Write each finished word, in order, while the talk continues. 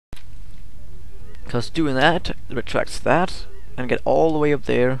Because doing that retracts that and get all the way up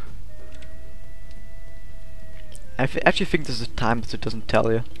there. I actually think this is time, but it doesn't tell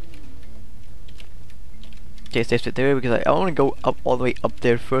you. Okay, stay there because I want to go up all the way up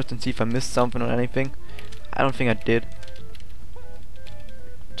there first and see if I missed something or anything. I don't think I did.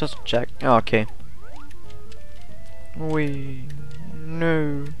 Just check. Oh, okay.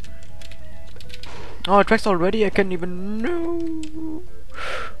 No. Oh, it tracks already. I can't even know.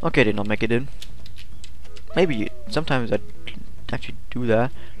 Okay, did not make it in. Maybe sometimes I actually do that.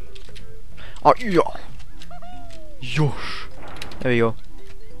 Oh yeah. Yosh. There we go.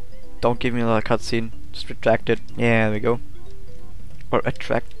 Don't give me another cutscene. Just retract it. Yeah, there we go. Or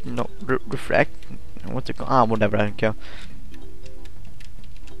attract. No, refract. What's it called? Ah, whatever. I don't care.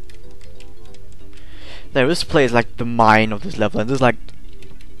 There, this place is like the mine of this level, and this is like,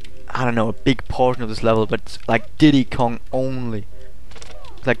 I don't know, a big portion of this level, but it's like Diddy Kong only.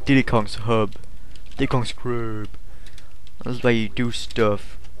 It's like Diddy Kong's hub. Diddy Kong's crib. This is where you do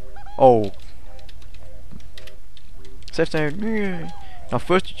stuff. Oh. Safe there. Now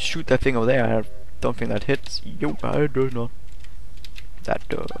first you shoot that thing over there. I don't think that hits. Yo, I do not. That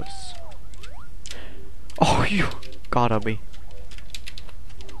does. Oh, you gotta be.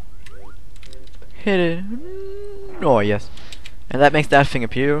 Hit it. Oh yes. And that makes that thing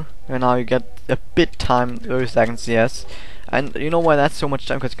appear. And now you get a bit time, 30 seconds, yes. And you know why that's so much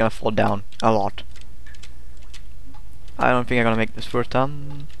time? Because it's gonna fall down a lot. I don't think I'm gonna make this first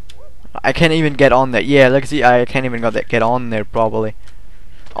time. I can't even get on there. Yeah, let's see, I can't even get on there properly.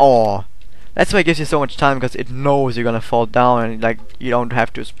 Oh, that's why it gives you so much time, because it knows you're gonna fall down, and like you don't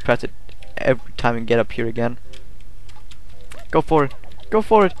have to press it every time you get up here again. Go for it. Go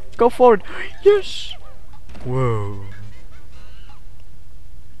for it. Go for it. Yes. Whoa.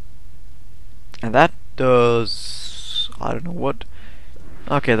 And that does, I don't know what.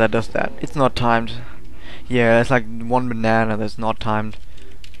 Okay, that does that. It's not timed. Yeah, it's like one banana that's not timed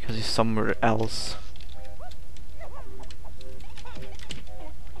because he's somewhere else.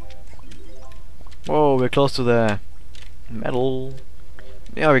 Whoa, we're close to the metal.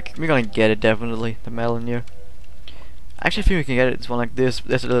 Yeah, we're gonna get it definitely. The metal in here. I actually think we can get it. It's one like this.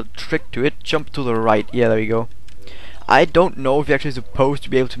 There's a little trick to it. Jump to the right. Yeah, there we go. I don't know if you're actually supposed to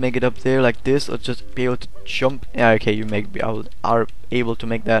be able to make it up there like this, or just be able to jump. Yeah, okay, you are able to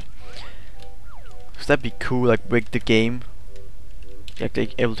make that. Cause that'd be cool, like break the game. Like they're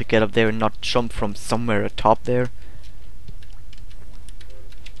able to get up there and not jump from somewhere atop there.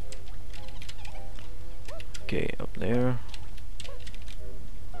 Okay, up there.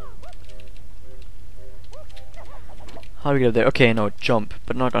 How do we get up there? Okay, no, jump,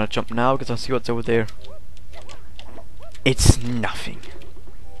 but not gonna jump now because I see what's over there. It's nothing.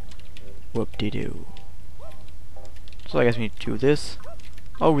 Whoop-de-doo. So I guess we need to do this.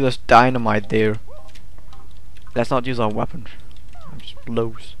 Oh, there's dynamite there. Let's not use our weapon. It just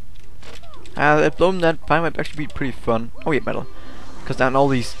blows. Blowing that pie might actually be pretty fun. Oh yeah, metal. Because then all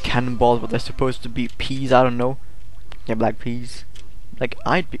these cannonballs, but they're supposed to be peas, I don't know. Yeah, black peas. Like,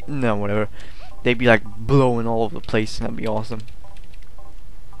 I'd be... no, whatever. They'd be like blowing all over the place, and that'd be awesome.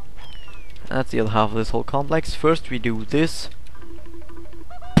 And that's the other half of this whole complex. First we do this.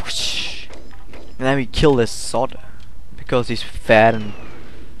 And then we kill this sod. Because he's fat and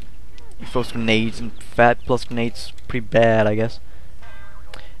he throws grenades, and fat plus grenades pretty bad, I guess.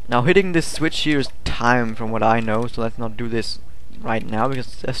 Now hitting this switch here is time from what I know, so let's not do this right now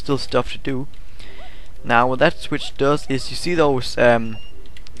because there's still stuff to do. Now what that switch does is, you see those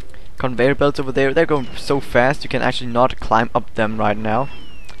conveyor belts over there? They're going so fast you can actually not climb up them right now.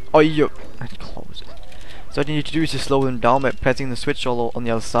 Oh, you close it. So what you need to do is just slow them down by pressing the switch all on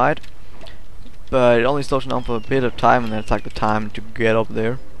the other side. But it only slows them down for a bit of time, and then it's like the time to get up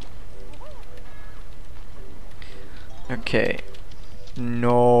there. Okay.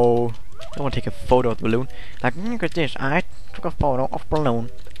 No. I want to take a photo of the balloon. Like, look at this. I took a photo of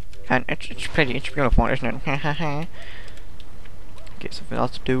balloon, and it's pretty. It's beautiful, isn't it? Okay, something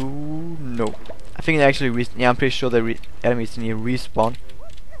else to do? No. I think they actually yeah, I'm pretty sure the enemies in here respawn.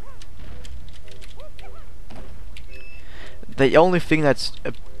 The only thing that's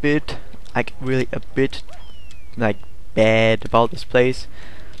a bit, like really a bit, like bad about this place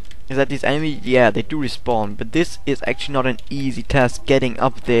is that these enemies, yeah, they do respawn, but this is actually not an easy task getting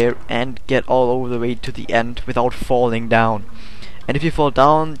up there and get all over the way to the end without falling down. And if you fall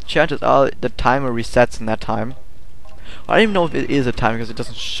down, chances are the timer resets in that time. I don't even know if it is a timer because it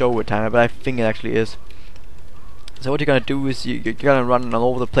doesn't show a timer, but I think it actually is. So what you're gonna do is you're gonna run all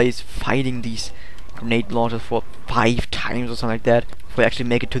over the place fighting these grenade launchers for 5 times or something like that before you actually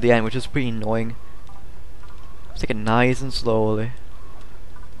make it to the end, which is pretty annoying. Take it nice and slowly.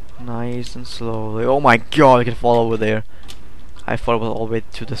 Nice and slowly. Oh my god, I can fall over there. I thought it was all the way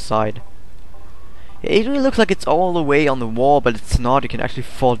to the side. It really looks like it's all the way on the wall, but it's not. You can actually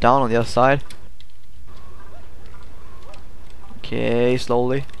fall down on the other side. Okay,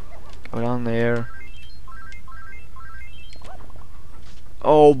 slowly. Go down there.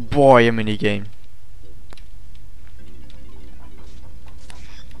 Oh boy, a minigame.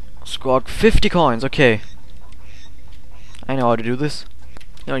 Squad 50 coins, okay. I know how to do this.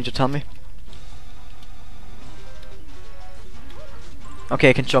 You don't need to tell me. Okay,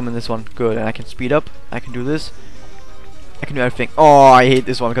 I can jump in this one. Good, and I can speed up. I can do this. I can do everything. Oh, I hate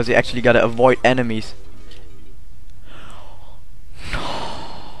this one because you actually gotta avoid enemies.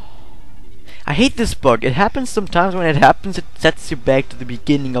 I hate this bug. It happens sometimes. When it happens, it sets you back to the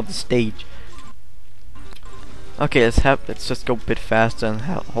beginning of the stage. Okay, let's just go a bit faster and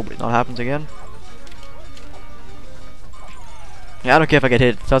hope it not happens again. Yeah, I don't care if I get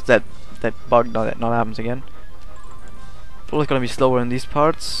hit. It's just that bug not happens again. It's always gonna be slower in these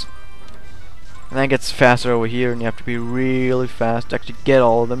parts, and then it gets faster over here, and you have to be really fast to actually get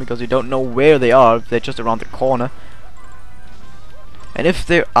all of them because you don't know where they are. They're just around the corner. And if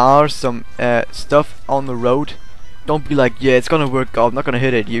there are some stuff on the road, don't be like, yeah, it's gonna work out, I'm not gonna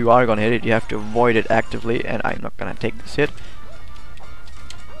hit it. You are gonna hit it. You have to avoid it actively, and I'm not gonna take this hit.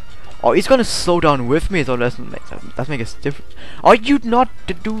 Oh, he's gonna slow down with me, so that make a difference. Are you not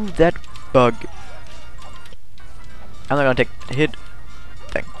to do that bug? I'm not gonna take the hit.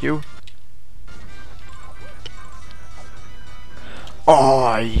 Thank you.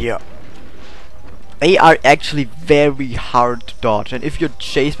 Oh yeah. They are actually very hard to dodge, and if you're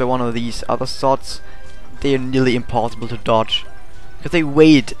chased by one of these other sorts, they are nearly impossible to dodge. Because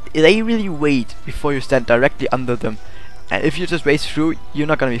they really wait before you stand directly under them. And if you just race through, you're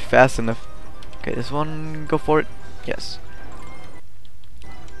not gonna be fast enough. Okay, this one, go for it. Yes.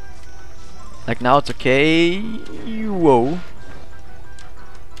 Like now it's okay. Whoa.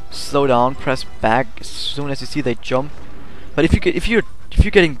 Slow down, press back as soon as you see they jump. But if you're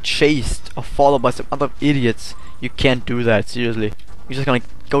getting chased or followed by some other idiots, you can't do that, seriously. You're just gonna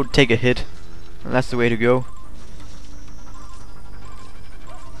go take a hit. And that's the way to go.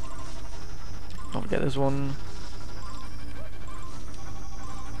 Don't forget this one.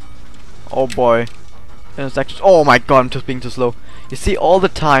 Oh boy. And it's actually, oh my god, I'm just being too slow. You see all the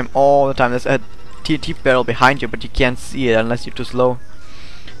time, there's a TNT barrel behind you, but you can't see it unless you're too slow.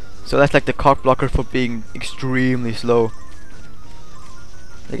 So that's like the cock blocker for being extremely slow.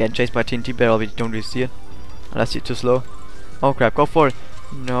 They get chased by a TNT barrel, but you don't really see it unless you're too slow. Oh crap, go for it.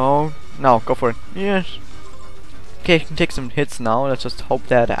 No, go for it. Yes. Okay, you can take some hits now. Let's just hope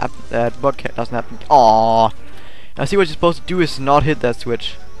that that bug doesn't happen. Aww. Now see what you're supposed to do is not hit that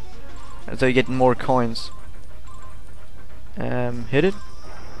switch. And so you get more coins. Hit it?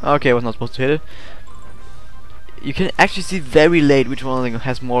 Okay, I was not supposed to hit it. You can actually see very late which one of them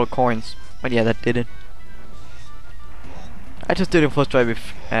has more coins. But yeah, that did it. I just did it first try with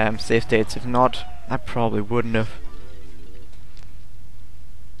save states. If not, I probably wouldn't have.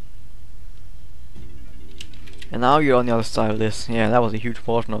 And now you're on the other side of this. Yeah, that was a huge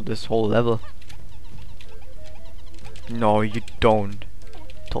portion of this whole level. No, you don't.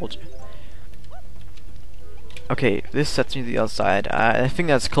 Told you. Okay, this sets me to the other side. I think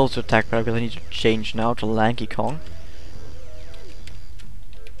that's close to attack power because I need to change now to Lanky Kong.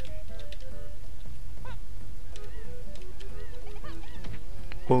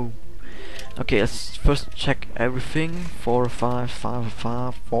 Boom. Okay, let's first check everything. 4, 5, 5,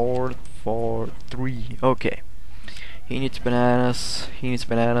 5, 4, 4, 3. Okay. He needs bananas. He needs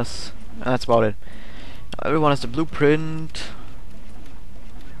bananas. That's about it. Everyone has the blueprint.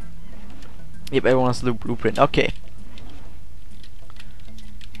 Yep, everyone has the blueprint. Okay.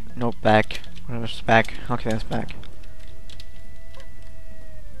 No, back. Where's back? Okay, that's back.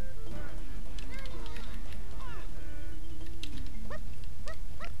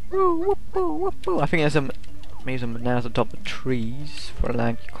 Woo, whoopoo, whoopoo. I think there's maybe some bananas on top of trees for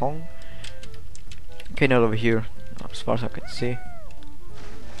Lanky Kong. Okay, not over here, as far as I can see.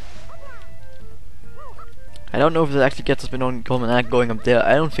 I don't know if this actually gets us golden banana going up there.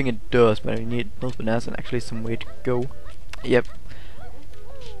 I don't think it does, but we need those bananas and actually some way to go. Yep.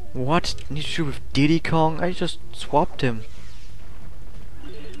 What? Need to do with Diddy Kong? I just swapped him.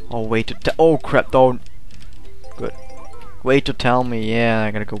 Oh, wait to oh crap, don't. Good. Wait to tell me. Yeah,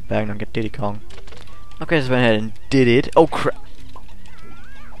 I gotta go back and get Diddy Kong. Okay, I just went ahead and did it. Oh crap.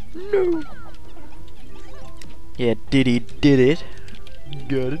 No. Yeah, Diddy did it.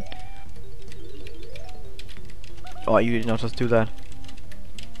 Got it. Oh, you did not just do that.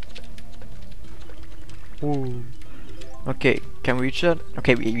 Whoa. Okay, can we reach that?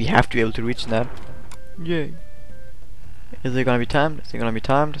 Okay, we have to be able to reach that. Yay. Is it gonna be timed? Is it gonna be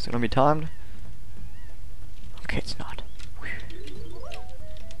timed? Is it gonna be timed? Okay, it's not.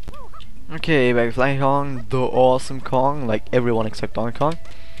 Okay, back to Flying Kong, the awesome Kong, like everyone except Donkey Kong.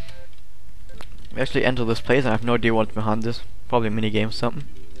 We actually enter this place and I have no idea what's behind this. Probably a minigame or something.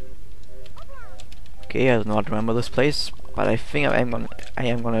 Okay, I do not remember this place, but I think I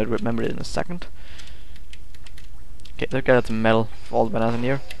am gonna remember it in a second. Okay, look at the metal, all the bananas in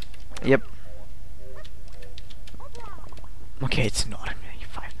here. Yep. Okay, it's not.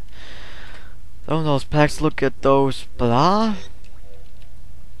 Fine. So those packs, look at those blah.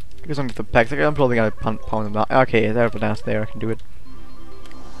 Because I'm the packs, I'm probably gonna pound them down. Okay, there are bananas there, I can do it.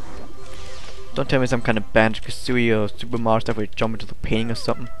 Don't tell me some kind of Banjo Kazooie or Super Mario stuff where you jump into the painting or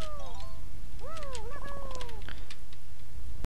something.